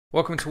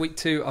Welcome to week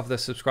 2 of the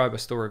subscriber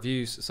store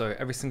reviews. So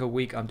every single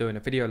week I'm doing a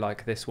video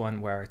like this one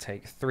where I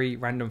take 3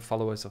 random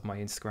followers of my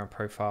Instagram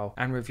profile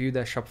and review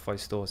their Shopify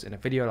stores in a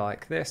video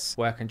like this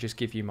where I can just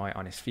give you my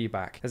honest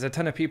feedback. There's a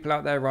ton of people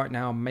out there right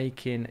now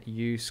making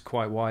use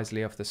quite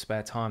wisely of the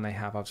spare time they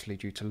have, obviously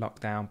due to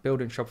lockdown,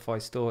 building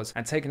Shopify stores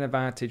and taking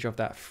advantage of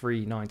that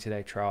free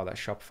 90-day trial that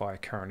Shopify are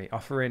currently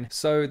offering.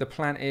 So the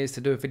plan is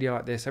to do a video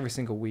like this every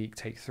single week,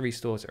 take 3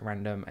 stores at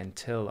random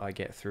until I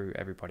get through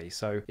everybody.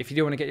 So if you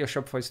do want to get your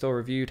Shopify store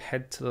reviewed,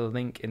 head to the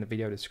link in the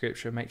video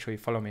description. Make sure you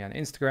follow me on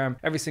Instagram.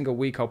 Every single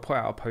week I'll put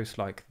out a post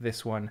like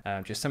this one.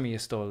 Just send me your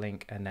store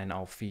link and then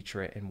I'll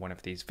feature it in one of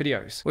these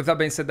videos. With that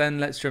being said, then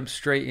let's jump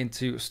straight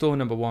into store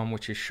number 1,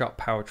 which is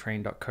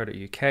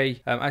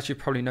shoppowertrain.co.uk. As you've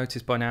probably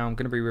noticed by now, I'm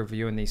going to be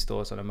reviewing these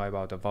stores on a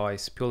mobile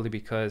device purely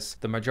because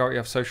the majority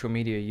of social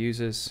media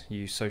users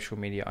use social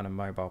media on a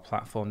mobile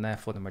platform.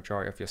 Therefore, the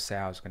majority of your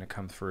sales are going to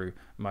come through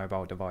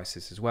mobile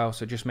devices as well.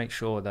 So just make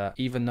sure that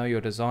even though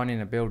you're designing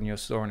and building your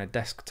store on a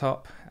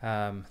desktop,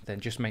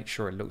 then just make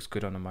sure it looks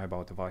good on a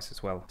mobile device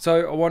as well.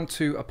 So I want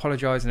to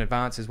apologize in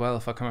advance as well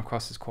if I come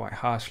across as quite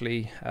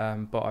harshly,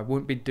 but I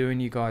wouldn't be doing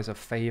you guys a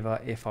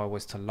favor if I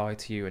was to lie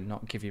to you and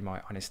not give you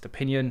my honest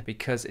opinion,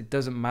 because it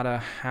doesn't matter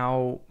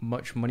how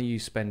much money you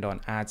spend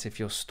on ads. If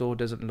your store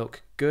doesn't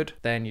look good,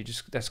 then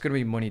that's going to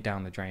be money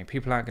down the drain.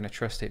 People aren't going to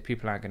trust it.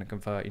 People aren't going to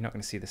convert. You're not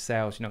going to see the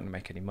sales. You're not going to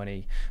make any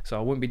money. So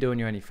I wouldn't be doing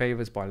you any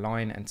favors by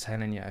lying and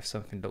telling you if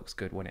something looks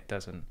good when it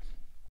doesn't.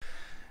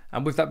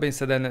 And with that being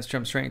said, then let's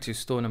jump straight into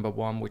store number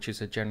 1, which is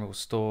a general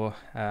store.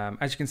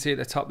 As you can see at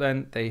the top,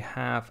 then they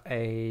have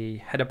a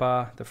header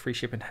bar, the free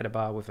shipping header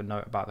bar with a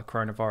note about the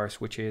coronavirus,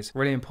 which is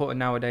really important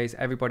nowadays.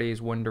 Everybody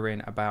is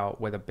wondering about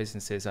whether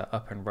businesses are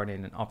up and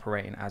running and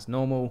operating as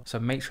normal. So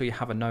make sure you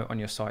have a note on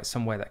your site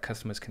somewhere that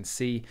customers can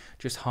see,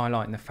 just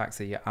highlighting the fact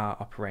that you are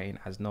operating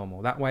as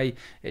normal. That way,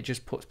 it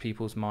just puts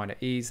people's mind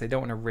at ease. They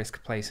don't want to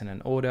risk placing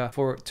an order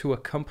to a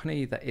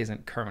company that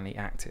isn't currently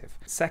active.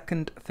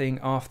 Second thing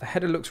off, the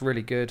header looks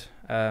really good.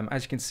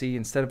 As you can see,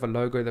 instead of a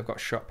logo, they've got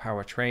Shop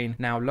Powertrain.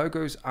 Now,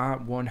 logos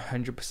aren't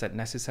 100%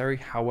 necessary.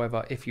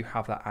 However, if you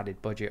have that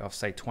added budget of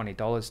say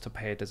 $20 to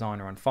pay a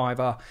designer on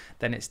Fiverr,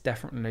 then it's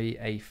definitely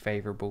a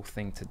favorable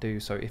thing to do.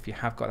 So if you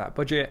have got that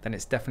budget, then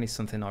it's definitely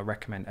something I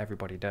recommend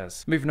everybody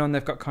does. Moving on,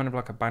 they've got kind of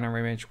like a banner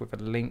image with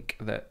a link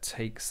that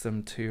takes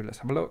them to, let's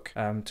have a look,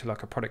 to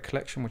like a product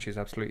collection, which is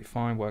absolutely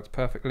fine, works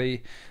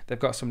perfectly. They've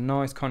got some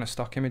nice kind of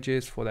stock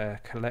images for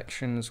their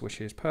collections, which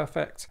is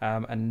perfect.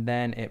 And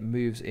then it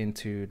moves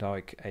into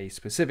like a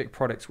specific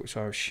product, which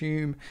I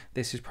assume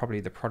this is probably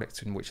the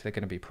product in which they're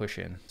going to be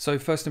pushing. So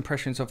first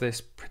impressions of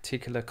this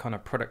particular kind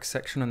of product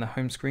section on the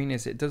home screen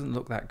is it doesn't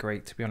look that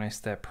great, to be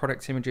honest. Their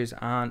product images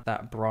aren't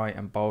that bright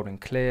and bold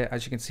and clear.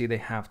 As you can see, they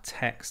have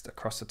text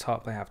across the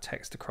top, they have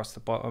text across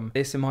the bottom.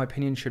 This, in my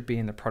opinion, should be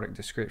in the product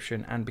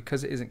description, and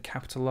because it isn't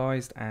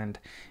capitalized and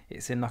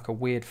it's in like a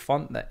weird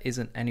font that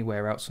isn't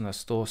anywhere else in the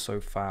store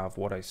so far of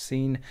what I've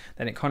seen,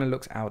 then it kind of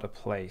looks out of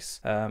place.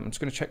 I'm just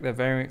going to check their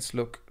variants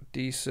look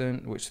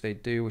decent, which they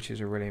do, which is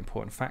a really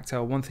important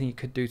factor. One thing you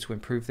could do to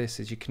improve this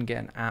is you can get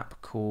an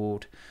app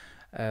called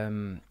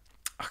I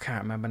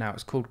can't remember now,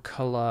 it's called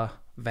Color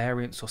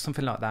Variants or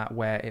something like that,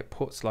 where it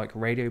puts like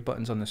radio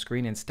buttons on the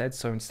screen instead.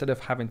 So instead of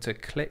having to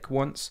click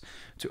once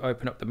to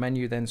open up the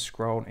menu, then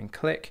scroll and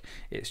click,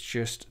 it's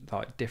just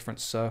like different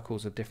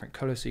circles of different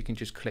colors, so you can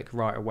just click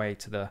right away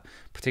to the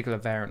particular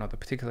variant or the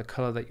particular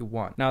color that you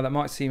want. Now that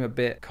might seem a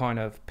bit kind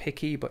of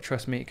picky, but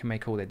trust me, it can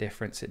make all the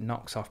difference. It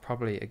knocks off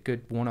probably a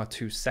good 1 or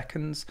 2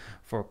 seconds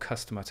for a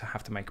customer to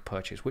have to make a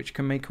purchase, which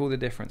can make all the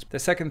difference. The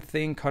second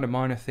thing, kind of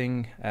minor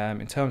thing,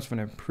 in terms of an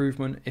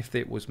improvement, if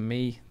it was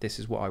me, this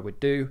is what I would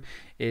do,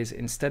 is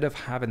instead of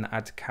having the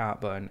add to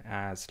cart button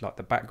as like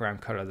the background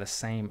color the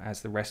same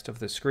as the rest of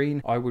the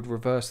screen, I would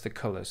reverse the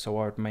colors. So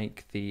I would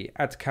make the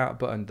add to cart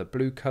button the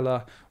blue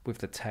color with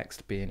the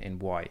text being in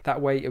white. That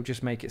way it'll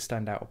just make it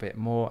stand out a bit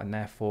more, and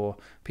therefore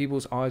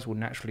people's eyes will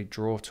naturally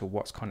draw to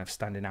what's kind of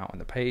standing out on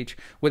the page.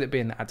 With it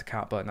being the add to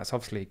cart button, that's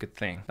obviously a good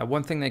thing. Now,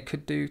 one thing they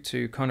could do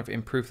to kind of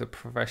improve the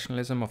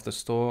professionalism of the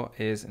store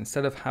is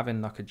instead of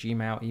having like a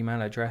Gmail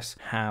email address,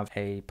 have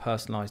a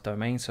personalized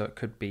domain. So it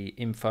could be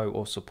info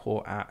or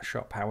support at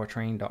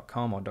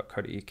shoppowertrain.com or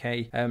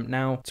 .co.uk.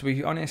 Now, to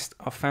be honest,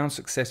 I've found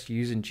success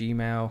using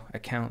Gmail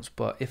accounts,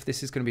 but if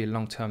this is going to be a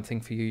long-term thing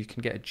for you, you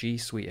can get a G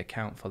Suite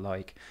account for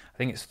like, I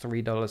think it's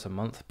 $3 a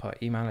month per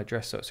email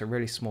address. So it's a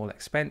really small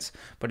expense,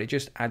 but it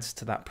just adds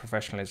to that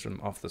professionalism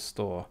of the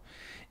store.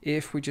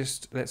 If we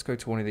let's go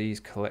to one of these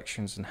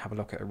collections and have a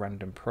look at a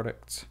random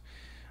product.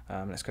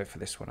 Let's go for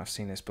this one. I've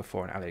seen this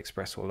before on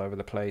AliExpress all over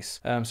the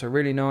place. So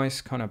really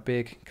nice, kind of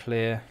big,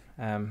 clear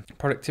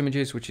product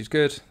images, which is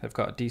good. They've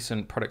got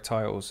decent product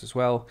titles as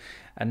well.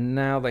 And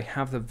now they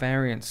have the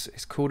variants.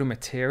 It's called a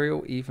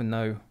material, even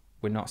though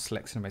we're not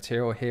selecting a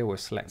material here, we're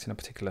selecting a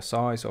particular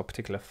size or a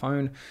particular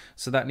phone.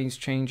 So that needs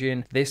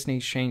changing. This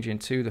needs changing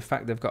too. The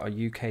fact they've got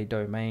a UK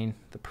domain,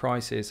 the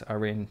prices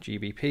are in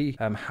GBP.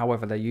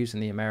 However, they're using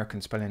the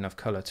American spelling of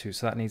color too.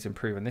 So that needs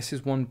improving. This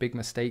is one big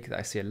mistake that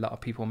I see a lot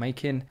of people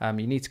making.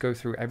 You need to go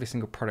through every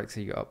single product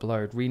that you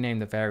upload, rename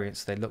the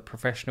variants so they look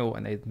professional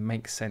and they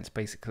make sense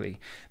basically.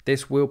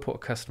 This will put a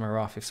customer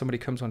off. If somebody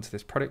comes onto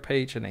this product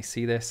page and they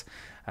see this,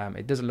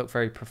 it doesn't look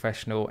very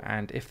professional,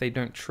 and if they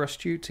don't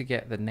trust you to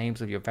get the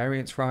names of your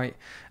variants right,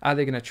 are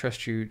they going to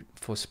trust you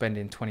for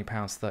spending £20,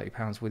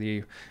 £30 with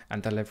you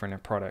and delivering a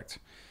product?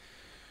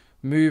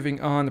 Moving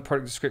on, the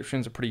product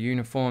descriptions are pretty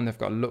uniform. They've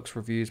got looks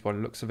reviews by the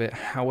looks of it.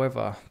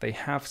 However, they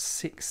have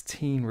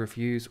 16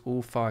 reviews,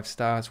 all 5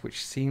 stars,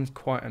 which seems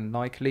quite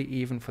unlikely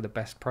even for the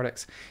best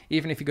products.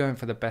 Even if you're going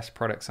for the best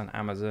products on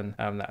Amazon,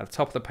 at the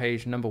top of the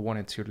page, number 1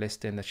 and 2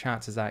 listing, the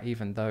chances are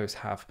even those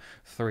have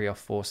 3 or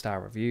 4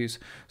 star reviews.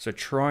 So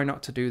try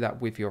not to do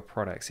that with your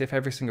products. If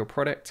every single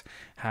product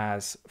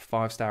has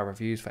 5-star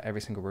reviews for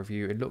every single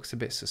review, it looks a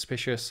bit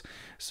suspicious.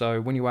 So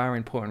when you are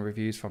importing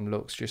reviews from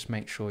looks, just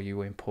make sure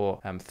you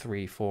import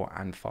 3, 4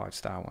 and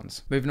 5-star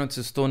ones. Moving on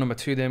to store number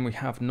 2, then we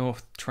have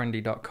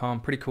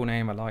northtrendy.com. Pretty cool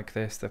name, I like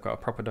this. They've got a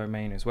proper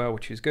domain as well,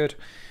 which is good.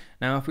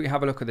 Now if we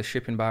have a look at the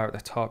shipping bar at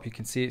the top, you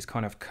can see it's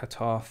kind of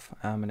cut off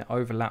and it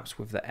overlaps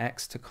with the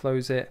X to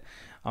close it.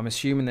 I'm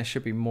assuming there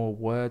should be more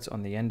words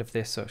on the end of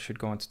this, so it should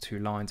go onto 2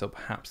 lines, or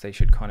perhaps they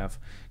should kind of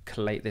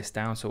collate this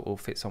down so it all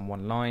fits on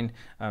 1 line.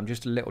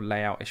 Just a little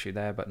layout issue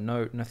there, but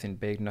no, nothing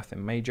big,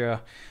 nothing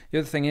major. The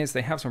other thing is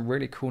they have some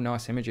really cool,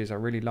 nice images. I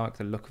really like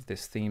the look of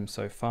this theme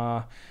so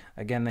far.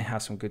 Again, they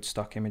have some good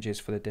stock images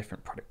for the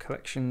different product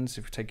collections.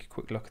 If we take a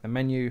quick look at the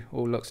menu,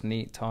 all looks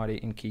neat, tidy,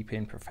 in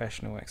keeping,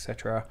 professional,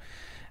 etc.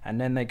 And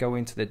then they go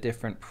into the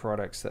different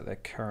products that they're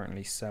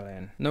currently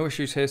selling. No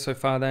issues here so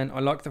far then.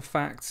 I like the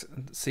fact,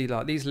 see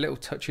like these little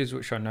touches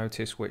which I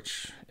noticed,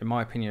 which in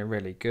my opinion are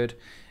really good.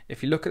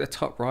 If you look at the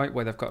top right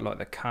where they've got like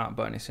the cart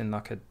button, it's in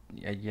like a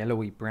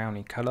yellowy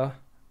browny color.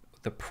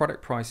 The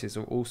product prices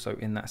are also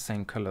in that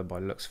same color by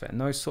looks of it. And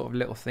those sort of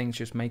little things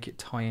just make it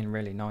tie in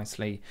really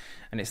nicely.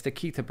 And it's the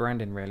key to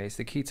branding really. It's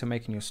the key to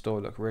making your store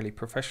look really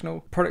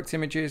professional. Product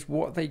images,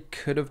 what they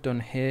could have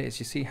done here is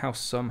you see how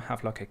some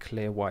have like a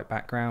clear white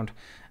background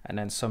and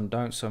then some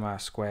don't. Some are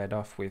squared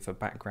off with a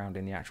background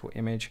in the actual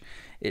image.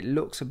 It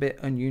looks a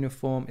bit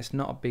ununiform. It's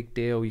not a big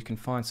deal. You can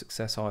find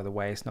success either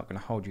way. It's not going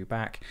to hold you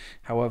back.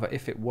 However,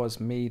 if it was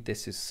me,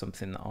 this is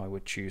something that I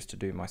would choose to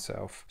do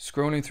myself.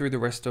 Scrolling through the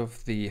rest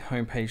of the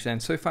homepage then,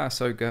 so far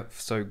so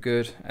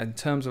good. In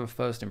terms of a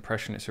first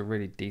impression, it's a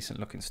really decent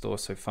looking store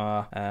so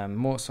far.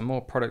 Some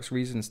more products,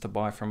 reasons to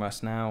buy from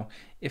us now.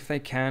 If they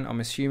can, I'm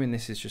assuming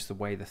this is just the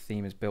way the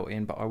theme is built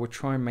in, but I would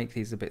try and make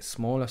these a bit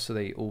smaller so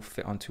they all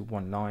fit onto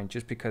 1 line,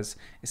 just because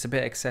it's a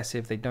bit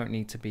excessive. They don't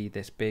need to be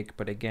this big,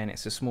 but again,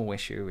 it's a small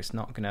issue. It's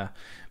not gonna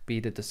be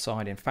the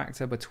deciding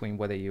factor between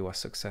whether you are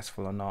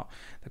successful or not.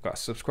 They've got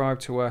to subscribe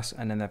to us,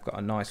 and then they've got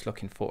a nice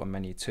looking footer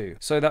menu too.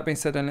 So that being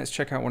said, then let's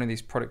check out one of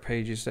these product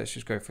pages. Let's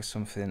just go for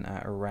something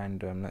at a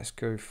random. Let's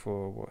go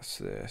for, what's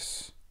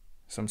this?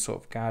 Some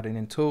sort of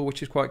gardening tool,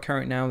 which is quite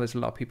current now. There's a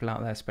lot of people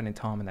out there spending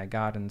time in their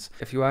gardens.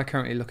 If you are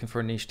currently looking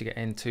for a niche to get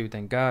into,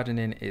 then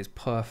gardening is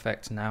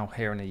perfect now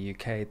here in the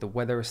UK. The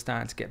weather is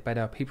starting to get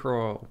better.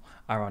 People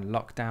are on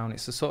lockdown.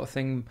 It's the sort of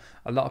thing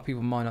a lot of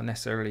people might not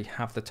necessarily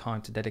have the time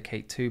to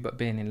dedicate to, but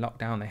being in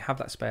lockdown, they have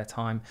that spare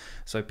time.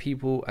 So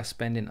people are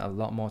spending a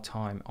lot more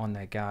time on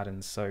their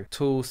gardens. So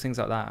tools, things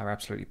like that are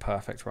absolutely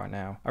perfect right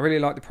now. I really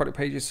like the product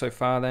pages so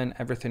far then.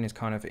 Everything is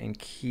kind of in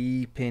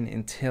keeping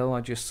until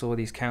I just saw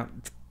these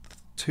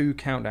 2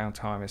 countdown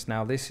timers.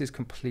 Now this is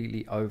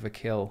completely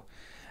overkill.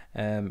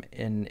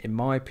 In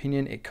my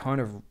opinion, it kind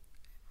of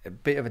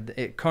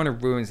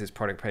ruins this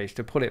product page.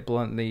 To put it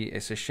bluntly,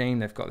 it's a shame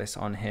they've got this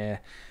on here.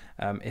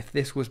 If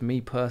this was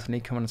me personally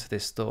coming into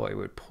this store, it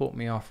would put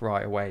me off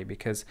right away,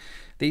 because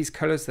these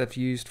colors they've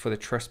used for the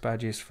trust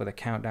badges, for the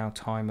countdown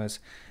timers,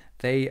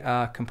 they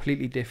are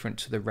completely different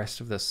to the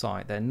rest of the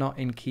site. They're not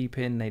in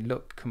keeping. They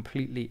look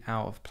completely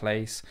out of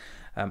place.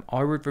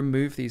 I would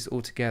remove these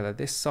altogether.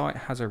 This site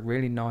has a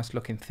really nice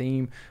looking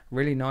theme,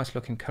 really nice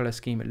looking color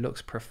scheme. It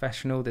looks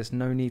professional. There's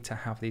no need to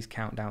have these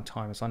countdown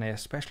timers on here,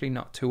 especially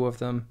not 2 of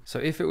them. So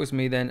if it was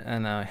me then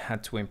and I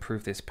had to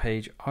improve this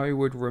page, I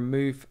would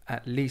remove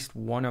at least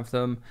 1 of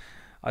them.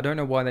 I don't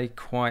know why they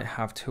quite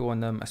have 2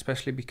 on them,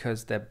 especially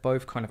because they're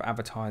both kind of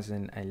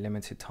advertising a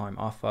limited time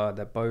offer.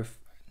 They're both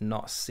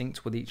not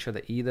synced with each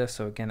other either,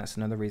 so again, that's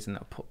another reason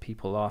that put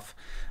people off.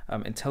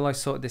 Until I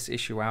sort this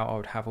issue out, I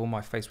would have all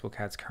my Facebook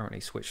ads currently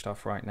switched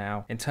off right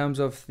now. In terms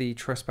of the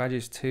trust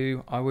badges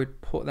too, I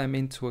would put them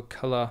into a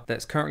color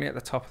that's currently at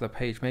the top of the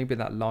page, maybe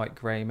that light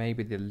gray,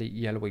 maybe the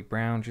yellowy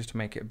brown, just to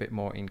make it a bit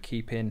more in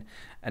keeping.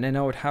 And then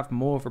I would have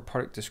more of a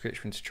product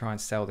description to try and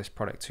sell this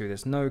product too.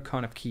 There's no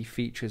kind of key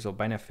features or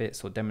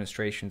benefits or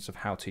demonstrations of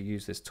how to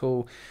use this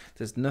tool.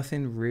 There's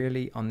nothing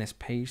really on this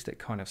page that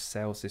kind of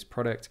sells this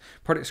product.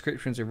 Product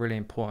descriptions are really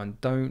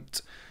important.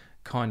 Don't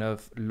kind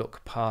of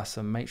look past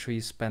them. Make sure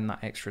you spend that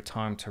extra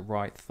time to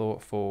write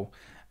thoughtful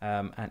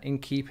and in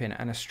keeping,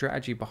 and a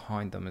strategy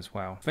behind them as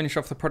well. Finish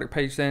off the product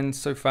page then.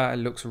 So far it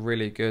looks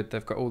really good.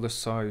 They've got all the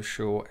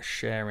social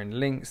sharing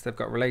links. They've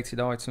got related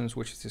items,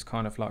 which is this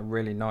kind of like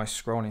really nice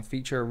scrolling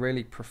feature,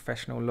 really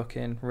professional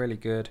looking, really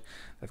good.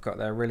 They've got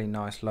their really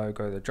nice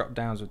logo, the drop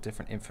downs with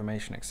different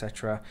information,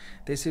 etc.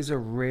 This is a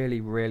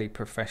really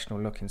professional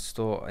looking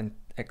store, and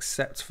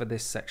except for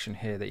this section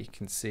here that you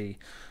can see.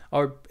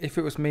 If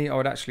it was me, I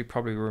would actually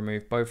probably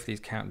remove both of these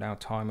countdown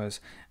timers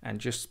and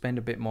just spend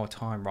a bit more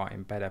time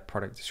writing better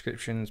product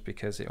descriptions,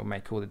 because it will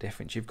make all the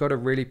difference. You've got a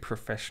really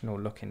professional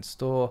looking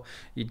store.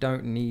 You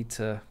don't need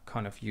to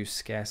kind of use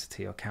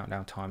scarcity or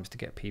countdown times to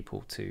get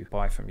people to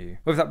buy from you.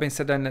 With that being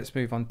said then, let's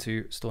move on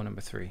to store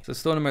number 3. So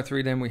store number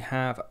 3 then, we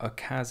have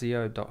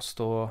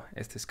ocasio.store.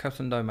 It's this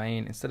custom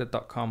domain. Instead of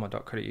 .com or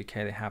 .co.uk,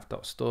 they have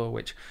 .store,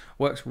 which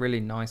works really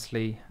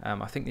nicely.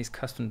 I think these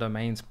custom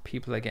domains,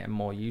 people are getting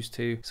more used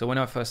to. So when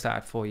I first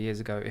started 4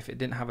 years ago, if it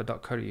didn't have a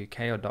 .co.uk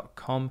or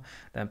 .com,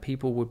 then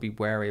people would be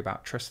wary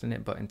about trusting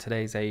it. But in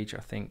today's age, I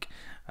think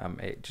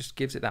it just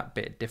gives it that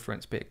bit of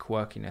difference, bit of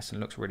quirkiness,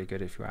 and looks really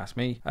good if you ask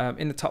me.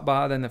 In the top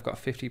bar then, they've got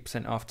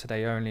 50% off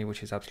today only,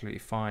 which is absolutely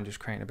fine, just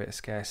creating a bit of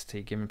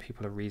scarcity, giving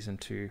people a reason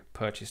to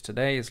purchase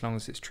today, as long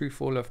as it's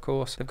truthful, of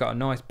course. They've got a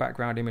nice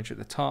background image at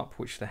the top,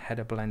 which the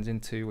header blends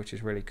into, which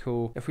is really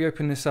cool. If we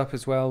open this up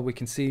as well, we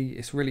can see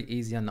it's really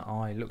easy on the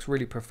eye. It looks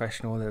really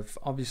professional. They've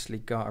obviously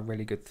got a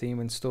really good theme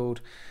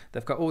installed.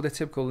 They've got all the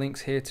typical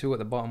links here too at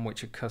the bottom,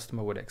 which a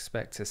customer would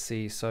expect to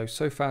see. So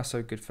far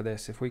so good for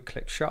this. If we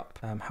click shop,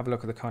 have a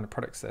look at the kind of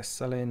products they're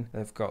selling.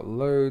 They've got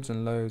loads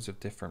and loads of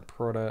different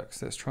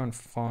products. Let's try and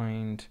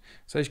find,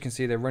 so as you can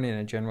see, they're running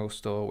a general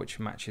store which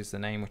matches the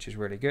name, which is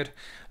really good.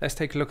 Let's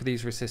take a look at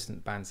these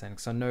resistant bands then,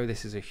 because I know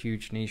this is a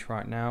huge niche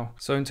right now.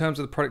 So in terms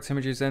of the product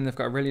images then, they've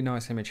got a really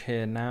nice image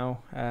here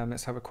now.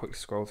 Let's have a quick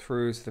scroll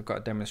through. So they've got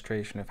a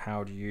demonstration of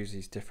how to use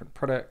these different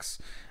products.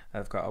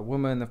 They've got a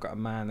woman, they've got a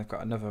man, they've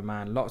got another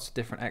man, lots of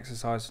different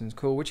exercises, and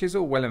cool, which is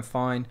all well and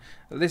fine.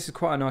 This is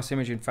quite a nice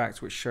image, in fact,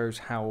 which shows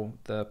how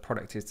the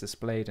product is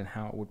displayed and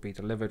how it would be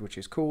delivered, which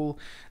is cool.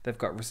 They've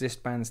got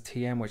resist bands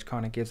TM, which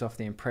kind of gives off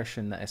the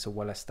impression that it's a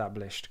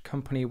well-established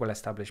company,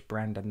 well-established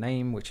brand and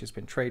name, which has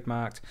been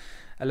trademarked.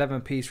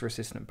 11-piece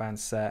resistant band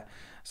set.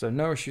 So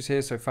no issues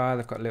here so far.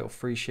 They've got a little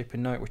free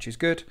shipping note, which is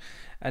good.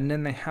 And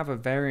then they have a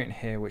variant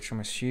here, which I'm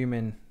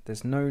assuming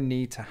there's no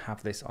need to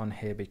have this on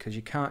here because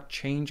you can't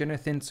change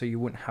anything, so you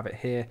wouldn't have it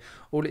here.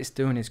 All it's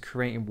doing is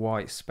creating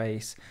white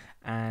space,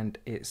 and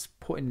it's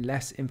putting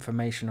less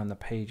information on the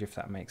page, if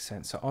that makes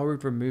sense. So I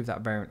would remove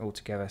that variant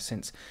altogether,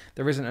 since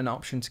there isn't an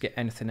option to get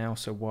anything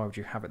else, so why would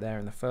you have it there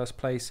in the first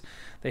place?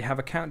 They have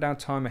a countdown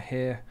timer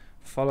here,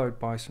 followed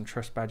by some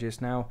trust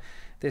badges. Now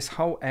this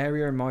whole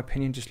area, in my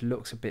opinion, just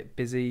looks a bit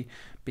busy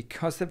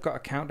because they've got a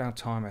countdown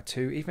timer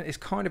too. Even it's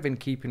kind of in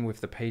keeping with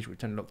the page, which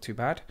doesn't look too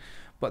bad.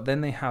 But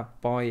then they have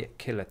buy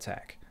killer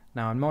tech.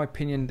 Now, in my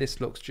opinion,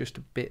 this looks just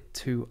a bit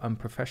too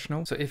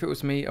unprofessional. So if it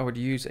was me, I would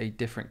use a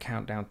different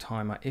countdown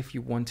timer if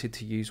you wanted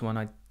to use one.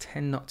 I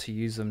tend not to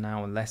use them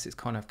now unless it's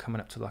kind of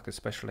coming up to like a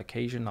special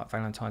occasion like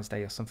Valentine's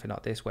Day or something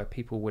like this, where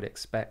people would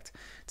expect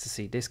to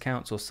see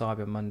discounts, or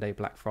Cyber Monday,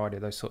 Black Friday,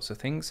 those sorts of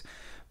things.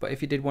 But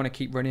if you did want to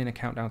keep running a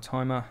countdown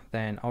timer,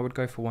 then I would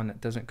go for one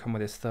that doesn't come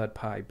with this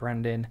third-party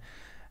branding.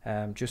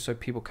 Just so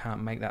people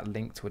can't make that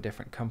link to a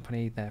different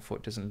company, therefore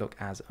it doesn't look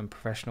as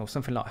unprofessional.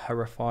 Something like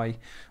Horify,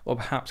 or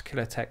perhaps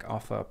Killer Tech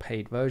offer a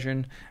paid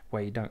version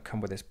where you don't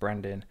come with this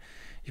branding.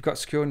 You've got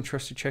secure and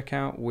trusted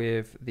checkout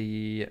with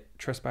the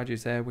trust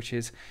badges there, which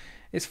is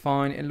it's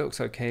fine. It looks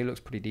okay, it looks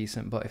pretty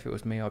decent, but if it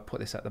was me, I'd put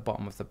this at the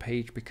bottom of the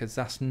page because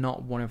that's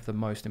not one of the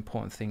most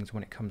important things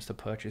when it comes to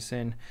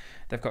purchasing.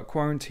 They've got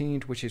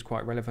quarantined, which is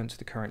quite relevant to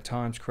the current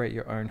times. Create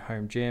your own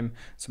home gym.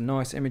 Some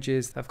nice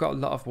images. They've got a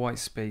lot of white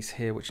space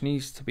here, which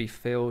needs to be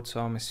filled.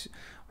 So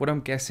what I'm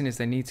guessing is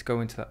they need to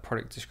go into that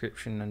product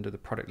description under the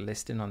product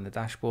listing on the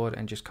dashboard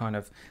and just kind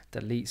of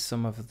delete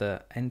some of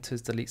the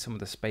enters, delete some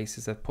of the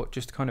spaces they've put,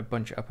 just to kind of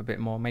bunch it up a bit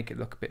more, make it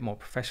look a bit more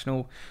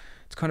professional.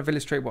 To kind of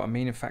illustrate what I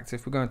mean, in fact,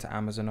 if we go into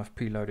Amazon, I've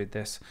preloaded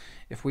this.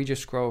 If we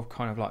just scroll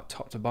kind of like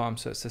top to bottom,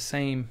 so it's the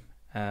same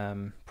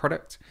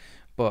product,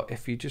 but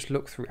if you just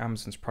look through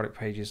Amazon's product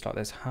pages, like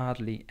there's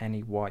hardly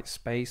any white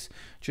space,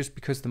 just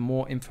because the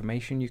more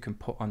information you can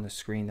put on the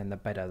screen, then the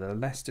better. The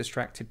less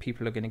distracted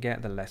people are going to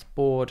get, the less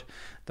bored,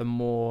 the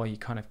more you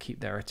kind of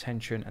keep their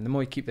attention, and the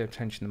more you keep their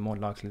attention, the more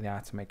likely they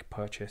are to make a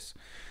purchase.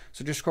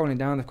 So just scrolling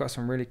down, they've got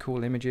some really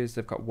cool images.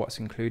 They've got what's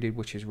included,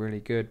 which is really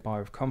good, buy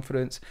with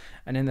confidence.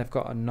 And then they've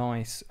got a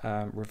nice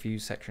review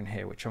section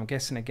here, which I'm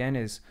guessing again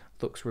is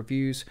looks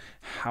reviews.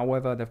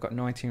 However, they've got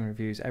 19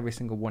 reviews. Every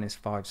single one is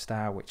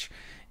 5-star, which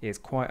is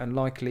quite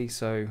unlikely.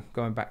 So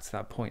going back to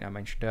that point I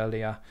mentioned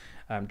earlier,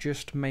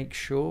 just make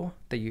sure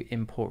that you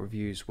import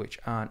reviews which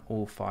aren't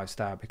all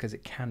 5-star, because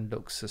it can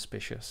look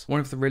suspicious.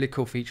 One of the really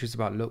cool features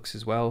about Looks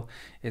as well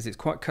is it's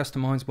quite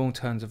customizable in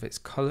terms of its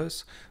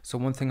colors. So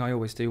one thing I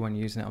always do when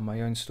using it on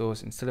my own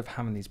stores, instead of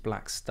having these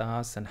black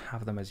stars, then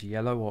have them as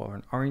yellow or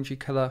an orangey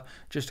color,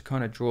 just to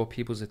kind of draw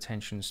people's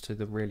attentions to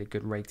the really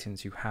good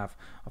ratings you have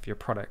of your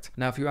product.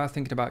 Now, if you are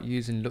thinking about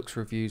using Looks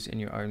Reviews in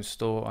your own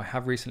store, I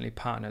have recently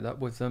partnered up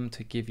with them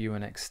to give you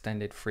an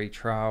extended free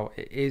trial.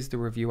 It is the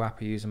review app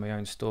I use in my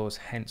own stores,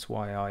 hence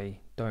why I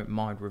don't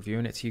mind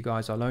reviewing it to you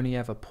guys. I'll only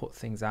ever put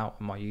things out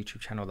on my YouTube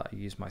channel that I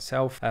use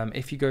myself.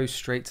 If you go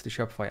straight to the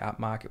Shopify app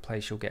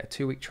marketplace, you'll get a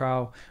 2-week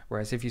trial,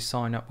 whereas if you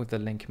sign up with the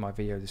link in my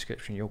video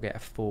description, you'll get a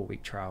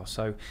 4-week trial.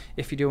 So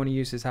if you do want to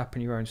use this app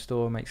in your own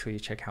store, make sure you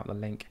check out the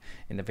link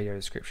in the video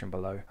description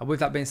below. And with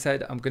that being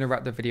said, I'm going to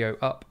wrap the video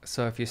up.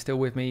 So if you're still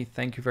with me,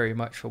 thank you very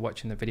much for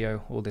watching the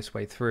video all this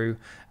way through.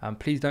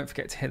 Please don't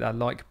forget to hit that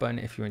like button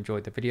if you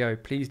enjoyed the video.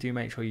 Please do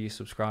make sure you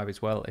subscribe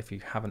as well if you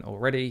haven't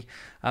already.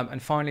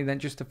 And finally then,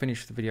 just to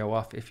finish the video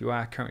off, if you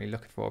are currently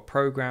looking for a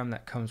program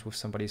that comes with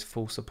somebody's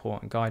full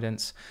support and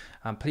guidance,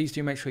 please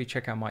do make sure you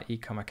check out my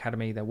Ecom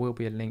Academy. There will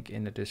be a link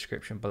in the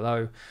description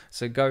below,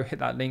 so go hit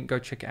that link, go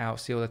check it out,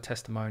 see all the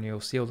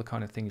testimonials, see all the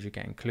kind of things you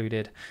get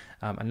included,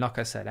 and like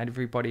I said,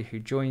 everybody who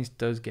joins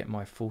does get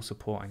my full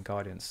support and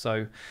guidance.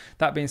 So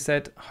that being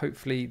said,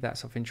 hopefully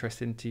that's of interest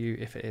to you.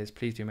 If it is,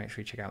 please do make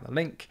sure you check out the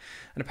link.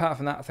 And apart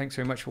from that, thanks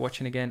very much for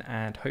watching again,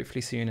 and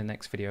hopefully see you in the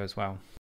next video as well.